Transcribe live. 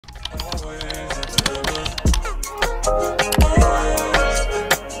Hey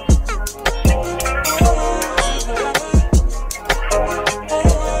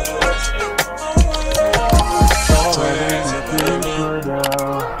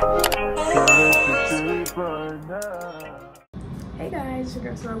guys, it's your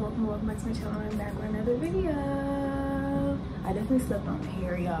girl Sarah. Welcome back to my channel. I'm back with another video. I definitely slept on the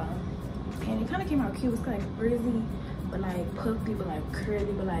hair, y'all, and it kind of came out cute. It's kind of like frizzy, but like puffy, but like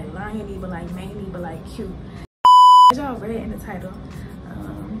curly, but like liony, but like maney, but like cute. As y'all read in the title,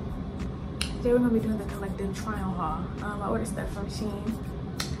 today we're gonna be doing the collective try-on haul. I ordered stuff from Shein.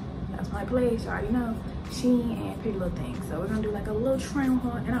 That's my place, you already know. Shein and Pretty Little Things. So we're gonna do like a little try-on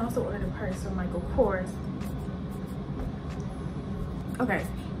haul, and I also ordered a purse from Michael Kors. Okay,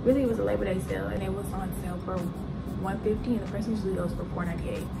 really it was a Labor Day sale, and it was on sale for $150, and the purse usually goes for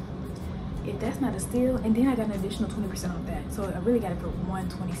 $498. If that's not a steal, and then I got an additional 20% off that, so I really got it for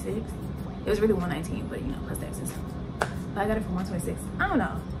 $126. It was really $119, but you know, plus taxes. But I got it for $126. I don't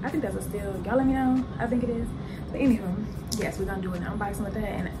know. I think that's a steal. Y'all let me know. I think it is. But anywho, yes, we're gonna do an unboxing with that,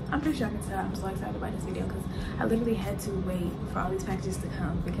 and I'm pretty sure I can tell I'm so excited about this video because I literally had to wait for all these packages to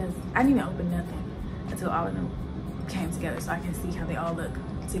come because I didn't even open nothing until all of them came together so I can see how they all look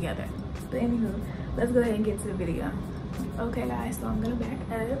together. But anywho, let's go ahead and get to the video. Okay guys, so I'm gonna back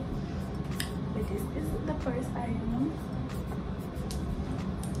up. But this is the first item.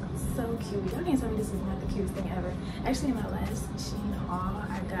 So cute. Y'all can't tell me this is not the cutest thing ever. Actually, in my last Shein haul,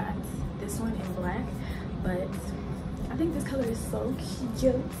 I got this one in black, but I think this color is so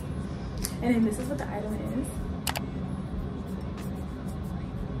cute. And then this is what the item is.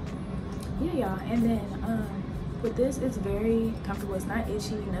 Yeah, y'all. And then with this, it's very comfortable. It's not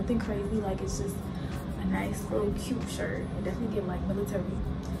itchy, nothing crazy. Like, it's just a nice little cute shirt. It definitely gives like military,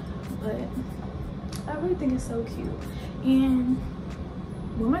 but I really think it's so cute. And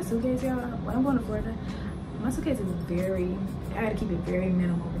with my suitcase, y'all, when I'm going to Florida, my suitcase is very, I gotta keep it very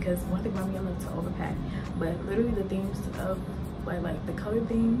minimal because one thing about me, I love to overpack. But literally the themes of like the color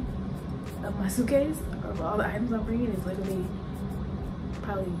theme of my suitcase of all the items I'm bringing is literally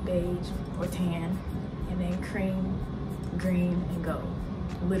probably beige or tan, and then cream, green, and gold.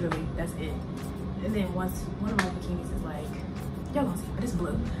 Literally, that's it. And then one of my bikinis is like, y'all gonna see, but it's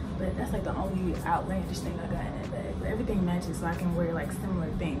blue. But that's like the only outlandish thing I got in that bag. But everything matches, so I can wear like similar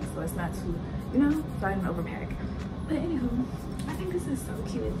things, so it's not too, you know, so I can overpack. But anywho, I think this is so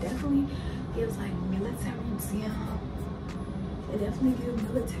cute. It definitely gives like military down. It definitely gives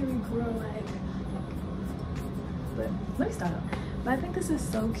military grow like. But let me stop. But I think this is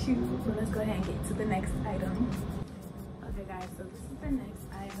so cute. But let's go ahead and get to the next item. Okay guys, so this is the next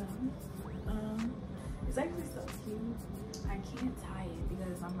item. It's actually so cute. I can't tie it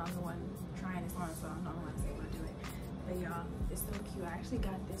because I'm not the one trying this on, so I'm not the one able to do it. But y'all, it's so cute. I actually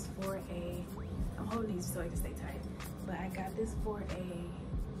got this for I'm holding these so I can stay tight. But I got this for a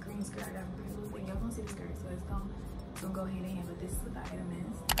green skirt. I got a pretty little thing. Y'all gonna see the skirt, so it's gonna go hand in hand, but this is what the item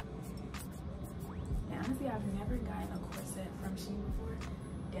is. And honestly, I've never gotten a corset from Shein before.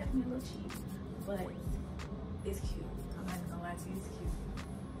 Definitely a little cheap, but it's cute. I'm not gonna lie to you, it's cute.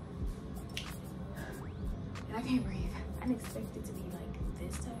 And I can't breathe. I didn't expect it to be like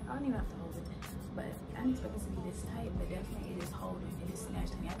this tight. I don't even have to hold it, but I didn't expect it to be this tight, but definitely it is holding. It is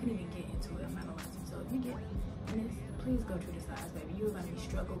snatched me. I couldn't even get into it. I'm not gonna lie to you. So if you get in this, please go to the size, baby. You're gonna be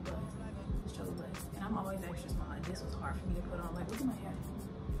struggle bus. And I'm always extra small. Like, this was hard for me to put on. Like, look at my hair.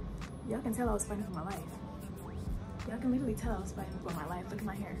 Y'all can tell I was fighting for my life. Y'all can literally tell I was fighting for my life. Look at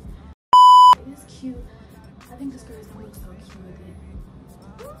my hair. It is cute. I think the skirt is gonna look so cute with it.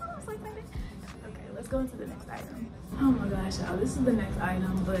 Ooh, I'm so excited. Okay, let's go into the next item. Oh my gosh, y'all, this is the next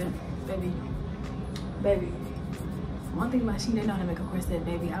item, but baby, one thing about Shein, they know how to make a corset,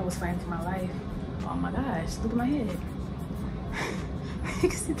 baby. I was fighting for my life. Oh my gosh, look at my head. You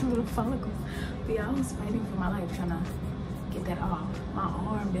can see the little follicles. But yeah, I was fighting for my life trying to get that off. My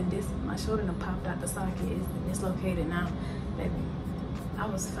arm, then my shoulder done popped out the socket. It's dislocated now, baby. I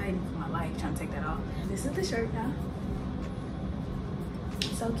was fighting for my life trying to take that off. This is the shirt now.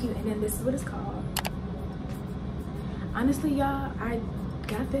 So cute. And then this is what it's called. Honestly, y'all, I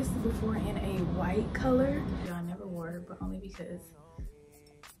got this before in a white color. Y'all never wore it, but only because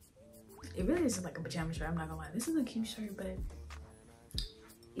it really is just like a pajama shirt. I'm not gonna lie. This is a cute shirt, but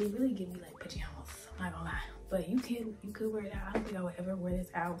it really gives me like pajamas. I'm not gonna lie. But you could wear it out. I don't think I would ever wear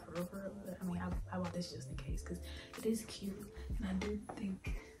this out for real. I mean, I bought this just in case because it is cute, and I do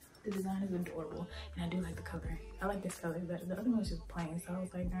think the design is adorable, and I do like the color. I like this color better. The other one was just plain, so I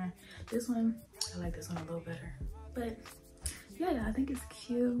was like, nah. This one, I like this one a little better. But yeah, I think it's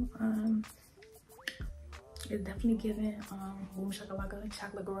cute. It's definitely giving boom shakalaka,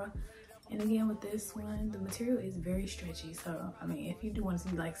 chocolate girl. And again, with this one, the material is very stretchy. So, I mean, if you do want to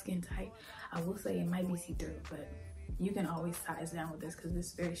see like skin tight, I will say it might be see-through, but you can always size down with this because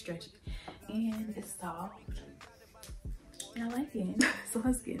it's very stretchy. And it's soft. And I like it. So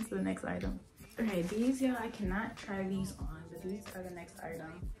let's get into the next item. Okay, these, y'all, I cannot try these on, but these are the next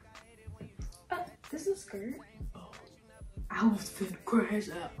item. This is a skirt. Oh, I was finna crash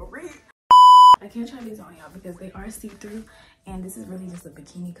out. I can't try these on, y'all, because they are see-through, and this is really just a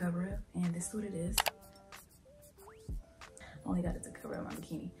bikini cover-up, and this is what it is. Only got it to cover up my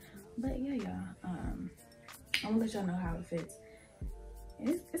bikini, but yeah, y'all. I'm gonna let y'all know how it fits.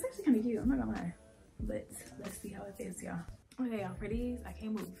 It's actually kind of cute. I'm not gonna lie, but let's see how it fits, y'all. Okay, y'all. For these, I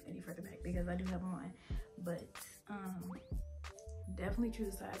can't move any further back because I do have them on, but definitely true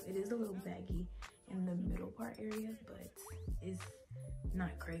to size. It is a little baggy in the middle part area, but it's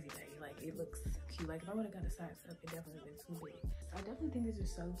not crazy baggy. Like, it looks cute. Like, if I would have got a size up, it definitely would have been too big. So I definitely think this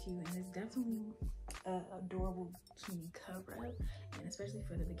is so cute, and it's definitely an adorable bikini cover up, and especially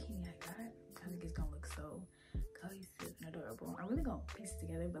for the bikini I got, I think it's gonna look so cohesive and adorable. I'm really gonna piece it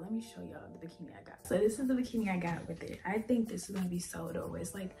together, but let me show y'all the bikini I got. So this is the bikini I got with it. I think this is gonna be so adorable.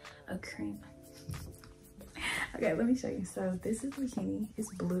 It's like a cream. Okay, let me show you. So this is the bikini.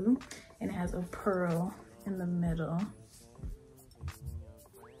 It's blue, and it has a pearl in the middle.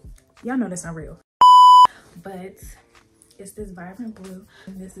 Y'all know that's not real, but it's this vibrant blue,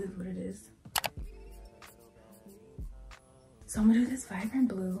 and this is what it is. So I'm gonna do this vibrant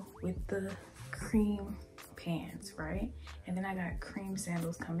blue with the cream pants, right? And then I got cream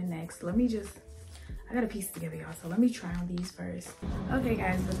sandals coming next. I gotta piece it together, y'all, so let me try on these first. Okay,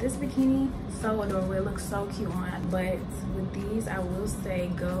 guys, with this bikini, so adorable. It looks so cute on, but with these, I will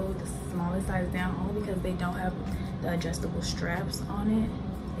say go the smallest size down, only because they don't have the adjustable straps on it.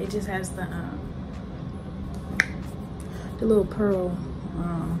 It just has the little pearl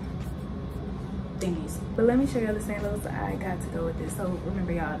thingies. But let me show y'all the sandals I got to go with this. So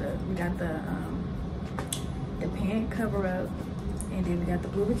remember, y'all, we got the pant cover up, and then we got the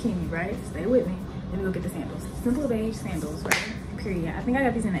blue bikini, right? Stay with me. Let me go get the sandals. Simple beige sandals, right? Period. I think I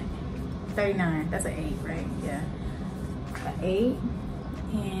got these in a 39. That's an 8, right? Yeah. An 8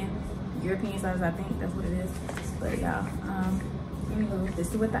 and European size, I think that's what it is. But y'all, anywho, this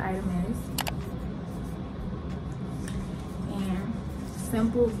is what the item is. And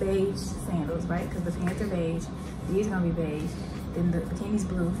simple beige sandals, right? Because the pants are beige. These are gonna be beige. Then the bikini's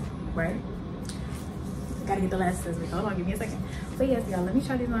blue, right? Gotta get the last scissors. Hold on, give me a second. But yes, y'all, let me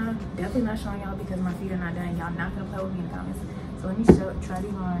try these on. Definitely not showing y'all because my feet are not done. Y'all not gonna play with me in the comments. So let me try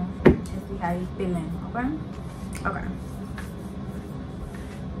these on and see how you feeling. Okay? Okay.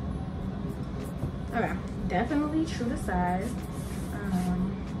 Okay. Definitely true to size.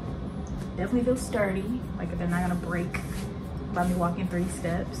 Definitely feel sturdy. Like they're not gonna break by me walking 3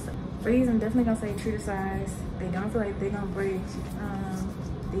 steps. For these, I'm definitely gonna say true to size. They don't feel like they're gonna break.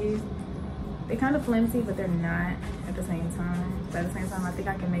 They're kind of flimsy, but they're not at the same time. But at the same time, I think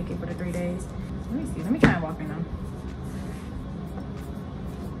I can make it for the 3 days. Let me see. Let me try and walk in them.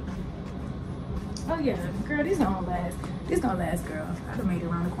 Oh yeah, girl, these gonna last. These gonna last, girl. I done made it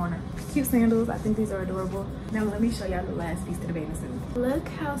around the corner. Cute sandals. I think these are adorable. Now let me show y'all the last piece to the bathing suit. Look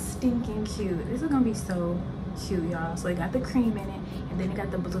how stinking cute. This is gonna be so cute, y'all. So it got the cream in it, and then it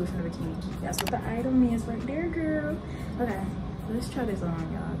got the blue from the bikini. That's what the item is right there, girl. Okay. Let's try this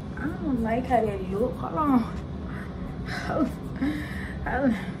on, y'all. I don't like how they look. Hold on. I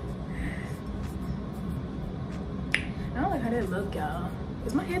don't like how they look, y'all.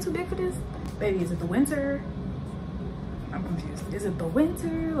 Is my hair too big for this? Baby, is it the winter? I'm confused. Is it the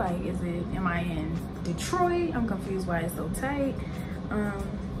winter? Like, am I in Detroit? I'm confused why it's so tight.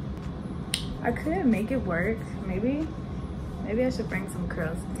 I could make it work. Maybe I should bring some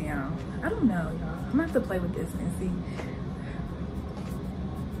curls down. I don't know, y'all. I'm gonna have to play with this and see.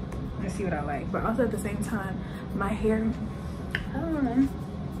 Let's see what I like. But also at the same time, my hair, I don't know.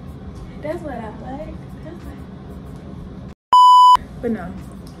 That's what I like. But no.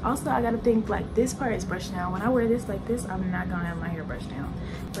 Also, I gotta think, like, this part is brushed down. When I wear this like this, I'm not gonna have my hair brushed down.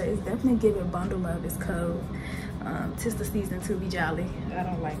 But it's definitely giving bundle up. It's cold. 'Tis the season to be jolly. I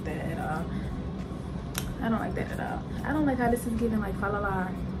don't like that at all. I don't like that at all. I don't like how this is giving like fa la la.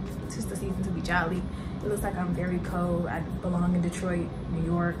 'Tis the season to be jolly. It looks like I'm very cold. I belong in Detroit, New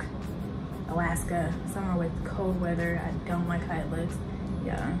York, Alaska, somewhere with cold weather. I don't like how it looks.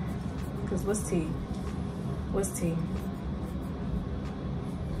 Yeah. Cause what's tea? What's tea?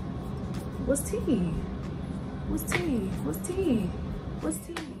 What's tea? What's tea? What's tea? What's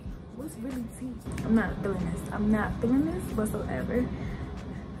tea? What's really tea? I'm not feeling this. I'm not feeling this whatsoever.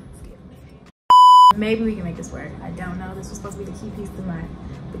 Maybe we can make this work. I don't know. This was supposed to be the key piece to my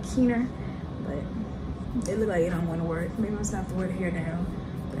bikini, but it looked like it don't want to work. Maybe I'm just gonna have to wear the hair down.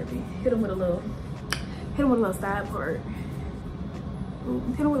 Maybe hit him with a little side part. Ooh,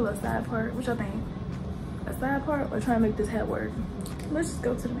 hit him with a little side part. What y'all think? A side part or try to make this hat work? Let's just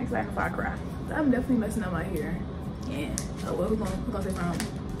go to the next item before I cry. I'm definitely messing up my hair. Yeah. Oh well, who's gonna say something?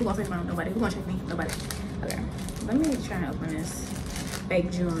 Who's gonna say something? Nobody. Who's gonna check me? Nobody. Okay. Let me try and open this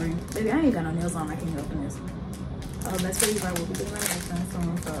fake jewelry. Baby, I ain't got no nails on. I can't open this. Oh, that's what you will be doing my next one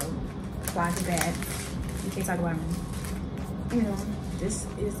soon. So fly to that. You can't talk about me. You know, this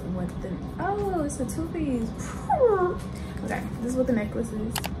is what the it's a two-piece. Okay, this is what the necklace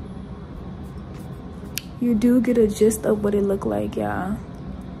is. You do get a gist of what it looked like, y'all.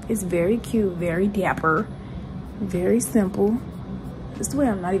 It's very cute, very dapper, very simple. This is the way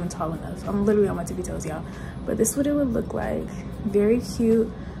I'm not even tall enough. I'm literally on my tippy toes, y'all. But this is what it would look like. Very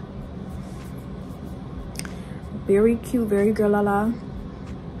cute. Very cute, very girl la la.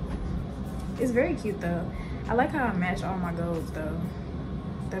 It's very cute though. I like how I match all my golds though.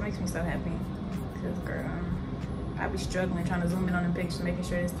 That makes me so happy. Cause girl, I be struggling trying to zoom in on the pictures, making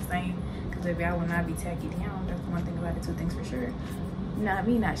sure it's the same. Cause baby, I will not be tacky down. That's one thing about it, two things for sure. Not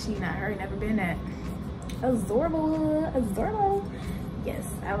me, not she, not her, never been that. Adorable. Yes,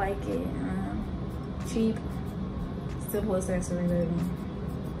 I like it. Cheap, simple accessory, baby.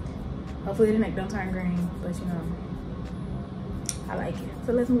 Hopefully the neck don't turn green, but you know, I like it.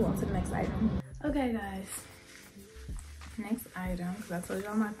 So let's move on to the next item. Okay guys, next item, because I told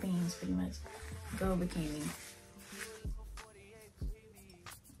y'all my themes pretty much. Go bikini.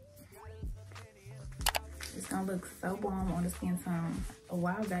 It's gonna look so bomb on the skin tone. A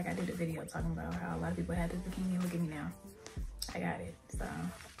while back I did a video talking about how a lot of people had this bikini. Look at me now. I got it. So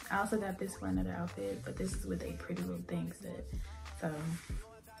I also got this for another outfit, but this is with a pretty little thing set. So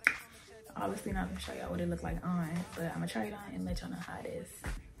obviously not gonna show y'all what it looked like on, but I'm gonna try it on and let y'all know how it is.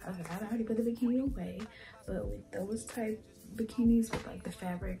 I was like, I already put the bikini away, but with those type bikinis with like the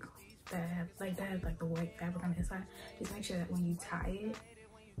fabric that has like the white fabric on the inside, just make sure that when you tie it,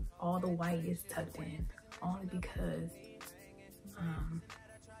 all the white is tucked in. Only because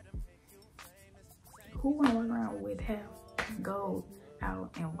who wanna walk around with half gold out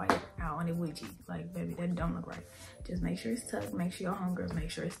and white out on the Ouija? Like, baby, that don't look right. Just make sure it's tucked. Make sure your homegirls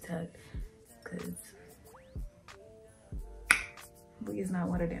make sure it's tucked, cause we is not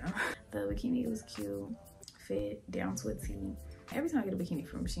one of them. The bikini was cute, fit down to a T. Every time I get a bikini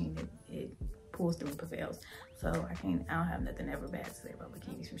from Shein, it pulls through and prevails. So I don't have nothing ever bad to say about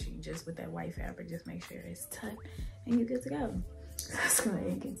bikinis from Shein. Just with that white fabric, just make sure it's tucked and you're good to go. So let's go ahead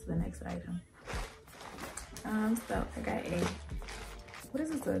and get to the next item. So I got what is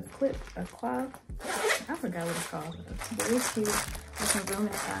this, a cloth? I forgot what it's called, but it's cute. There's some room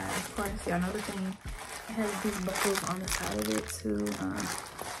inside. Of course, y'all know the thing. It has these buckles on the side of it to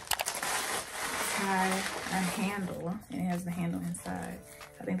tie a handle, and it has the handle inside.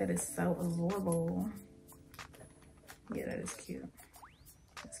 I think that is so adorable. Yeah, that is cute.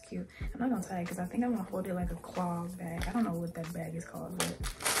 That's cute. I'm not gonna tie it because I think I'm gonna hold it like a claw bag. I don't know what that bag is called, but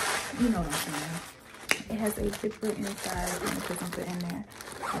you know what I'm saying. It has a zipper inside. I'm gonna put something in there.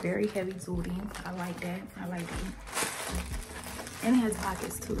 Very heavy duty. I like that. I like it. And it has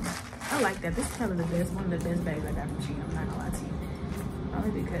pockets too. I like that. This is probably one of the best bags I got from Shein. I'm not gonna lie to you.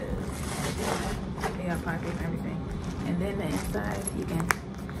 Only because they have pockets and everything. And then the inside, you can,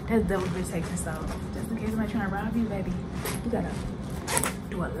 that's double protection. So just in case somebody's trying to rob you, baby, you gotta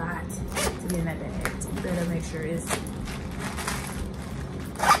do a lot to get in that bag. You better make sure it's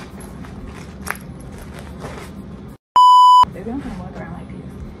baby, I'm gonna walk around like this.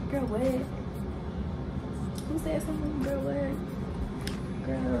 Girl, what? Who said something? Girl, what?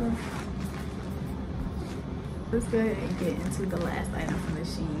 Girl. Let's go ahead and get into the last item from the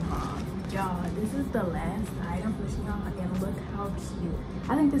Shein haul. Y'all, this is the last item from the Shein haul, and look how cute.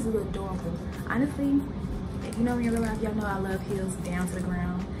 I think this is adorable. Honestly, if you know me in real life, y'all know I love heels down to the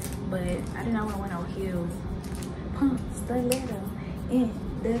ground, but I did not want to wear no heels. Pump, stiletto, and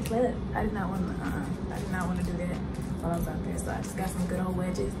the club. I did not want to do that while I was out there, so I just got some good old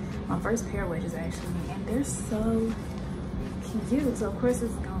wedges. My first pair of wedges actually, and they're so cute. So of course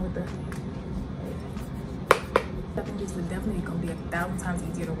it's going with the, I think this is definitely gonna be 1,000 times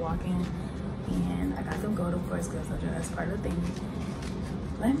easier to walk in, and I got them gold of course because that's part of the thing.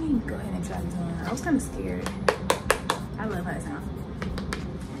 Let me go ahead and try these on. I was kind of scared. I love how it sounds.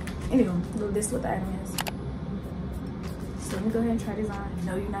 Anyway, this is what the item is. So let me go ahead and try this on.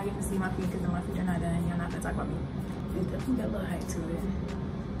 No, you're not getting to see my feet because my feet are not done. You're not gonna talk about me. It definitely got a little height to it.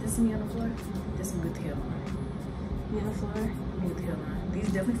 This is me on the floor. This is me with the heel on. Me on the floor, me with the heel on.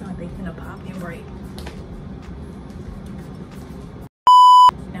 These definitely sound like they finna pop and break.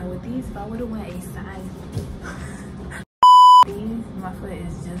 I would have went a size. These, my foot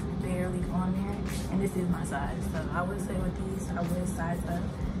is just barely on there, and this is my size. So I would say with these, I would size up.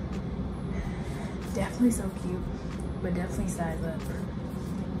 Definitely so cute, but definitely size up.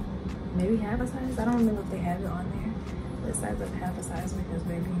 Maybe half a size. I don't remember if they have it on there. Let's size up half a size because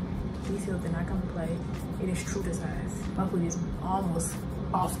baby, these heels did not come to play. It is true to size. My foot is almost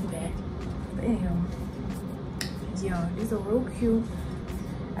off the back. But anyhow, yo, these are real cute.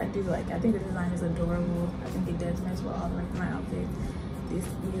 I think the design is adorable. I think it does match with all the rest of my outfit. This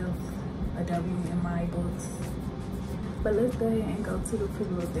is a W in my books. But let's go ahead and go to the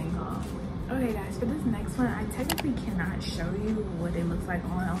pretty little thing haul. Okay guys, for this next one, I technically cannot show you what it looks like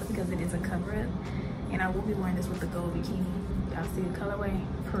on only because it is a cover up. And I will be wearing this with the gold bikini. Y'all see the colorway?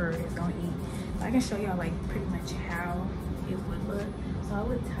 Purr, it's gonna eat. But I can show y'all like pretty much how it would look. So I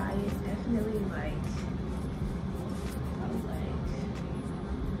would tie it definitely like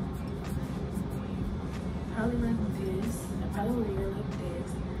probably like this. I probably would wear like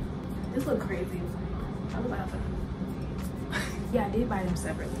this. This look crazy. I would laugh at them. Yeah, I did buy them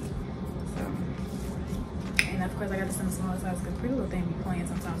separately. So, and of course I got this in the small size because pretty little thing be playing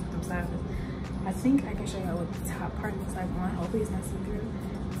sometimes with them sizes. I think I can show you what the top part looks like on. Hopefully it's not see-through.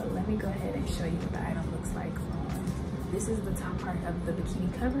 But let me go ahead and show you what the item looks like on. This is the top part of the bikini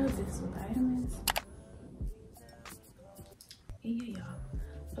cover. This is what the item is. And yeah, y'all.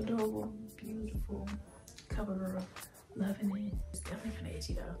 Adorable, beautiful cover girl. Loving it. It's definitely kind of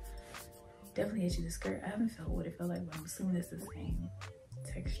itchy though. Definitely itchy. The skirt, I haven't felt what it felt like, but I'm assuming it's the same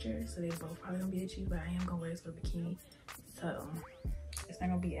texture. So they both probably gonna be itchy, but I am gonna wear this for a bikini. So it's not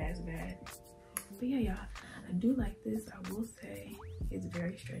gonna be as bad. But yeah, y'all, I do like this. I will say it's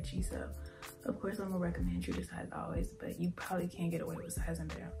very stretchy. So of course I'm gonna recommend true to size always, but you probably can't get away with sizing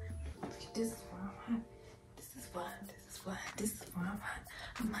down. This is why I'm hot. This is why I'm hot.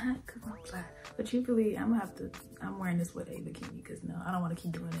 I'm hot because I'm fly. But truthfully, I'm wearing this with a bikini because no, I don't want to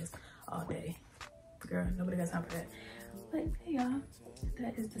keep doing this all day. Girl, nobody got time for that. But hey y'all,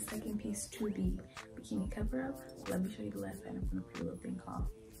 that is the second piece to the bikini cover up. Let me show you the last item from the pretty little thing haul.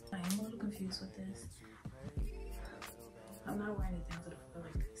 I am a little confused with this. I'm not wearing it down to the floor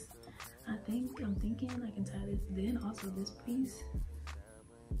like this. I'm thinking I can tie this, then also this piece.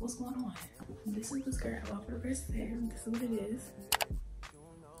 What's going on? This is the skirt I bought for the rest of hair. This is what it is.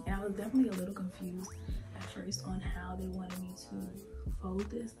 And I was definitely a little confused at first on how they wanted me to fold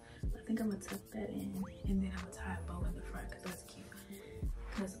this. I think I'm gonna tuck that in and then I'm gonna tie a bow in the front because that's cute.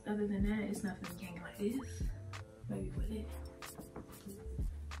 Because other than that, it's not gonna hang like this. Maybe with it.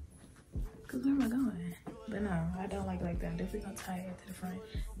 Because where am I going? But no, I don't like that. I'm definitely gonna tie it to the front.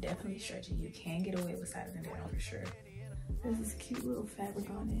 Definitely stretchy. You can get away with sizing down for sure. There's this cute little fabric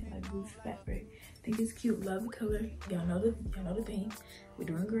on it, like blue fabric. I think it's cute. Love the color. Y'all know the pink. We're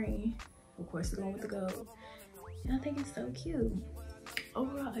doing green. Of course, we're going with the gold. And I think it's so cute.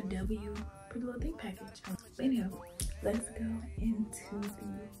 Overall, a W. Pretty little thing package. But anyhow, let's go into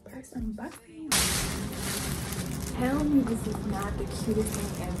the purse unboxing. Tell me this is not the cutest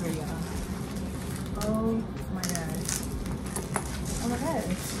thing ever, y'all. Oh my gosh. Oh my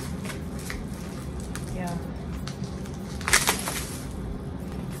gosh. Yeah.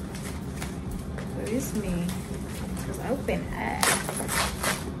 So it's me. Just open up.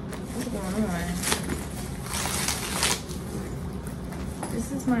 What's going on? This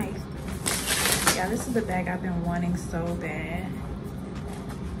is my, yeah, this is the bag I've been wanting so bad.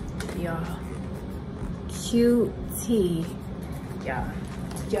 Y'all. Cutie. Y'all.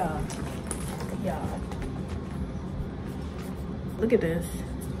 Look at this.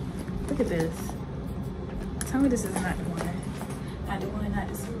 Look at this. Tell me this is not the one. Not the one, not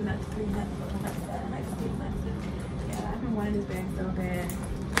the two, not the three, not the four, not the five, not the six, not the seven. Yeah, I've been wanting this bag so bad.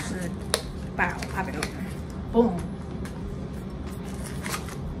 Good. Wow, pop it open. Boom.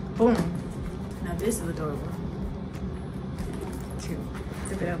 Boom. Now this is adorable. Cute.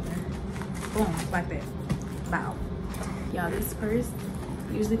 Zip it open. Boom, like that. Wow. Y'all, this purse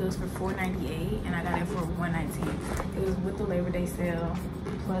usually goes for $4.98 and I got it for $1.19. It was with the Labor Day sale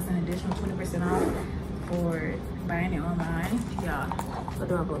plus an additional 20% off for buying it online. Y'all,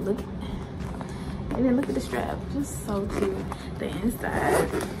 adorable. Look, and then look at the strap, just so cute. The inside,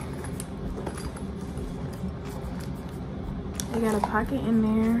 they got a pocket in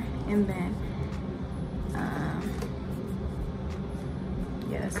there, and then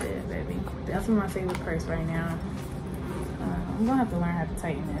yeah, that's it, baby. That's my favorite purse right now. I'm gonna have to learn how to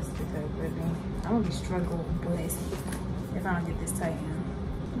tighten this because, baby, I'm gonna be struggling with this if I don't get this tightened.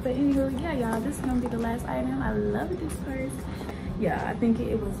 But anyway, yeah, y'all, this is gonna be the last item. I love this purse. Yeah, I think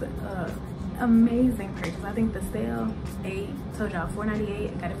it was a amazing purchase. I think the sale, told y'all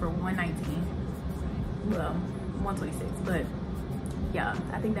 $4.98. I got it for $119. Well, $126, but yeah,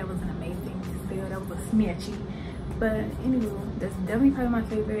 I think that was an amazing sale. That was a smitchy. But anyway, that's definitely probably my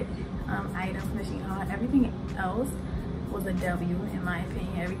favorite item from the Shein haul. Everything else was a W in my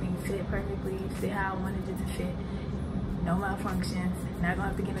opinion. Everything fit perfectly, fit how I wanted it to fit. No malfunctions. Not gonna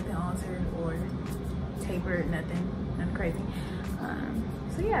have to get nothing altered or tapered, nothing crazy.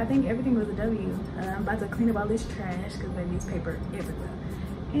 So yeah, I think everything was a W. I'm about to clean up all this trash because baby, it's paper everywhere.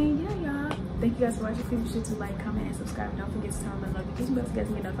 And yeah, y'all, thank you guys for watching. Please be sure to like, comment, and subscribe. Don't forget to turn on the notification bell so you guys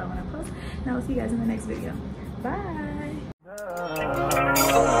can get notified when I post. And I will see you guys in the next video. Bye.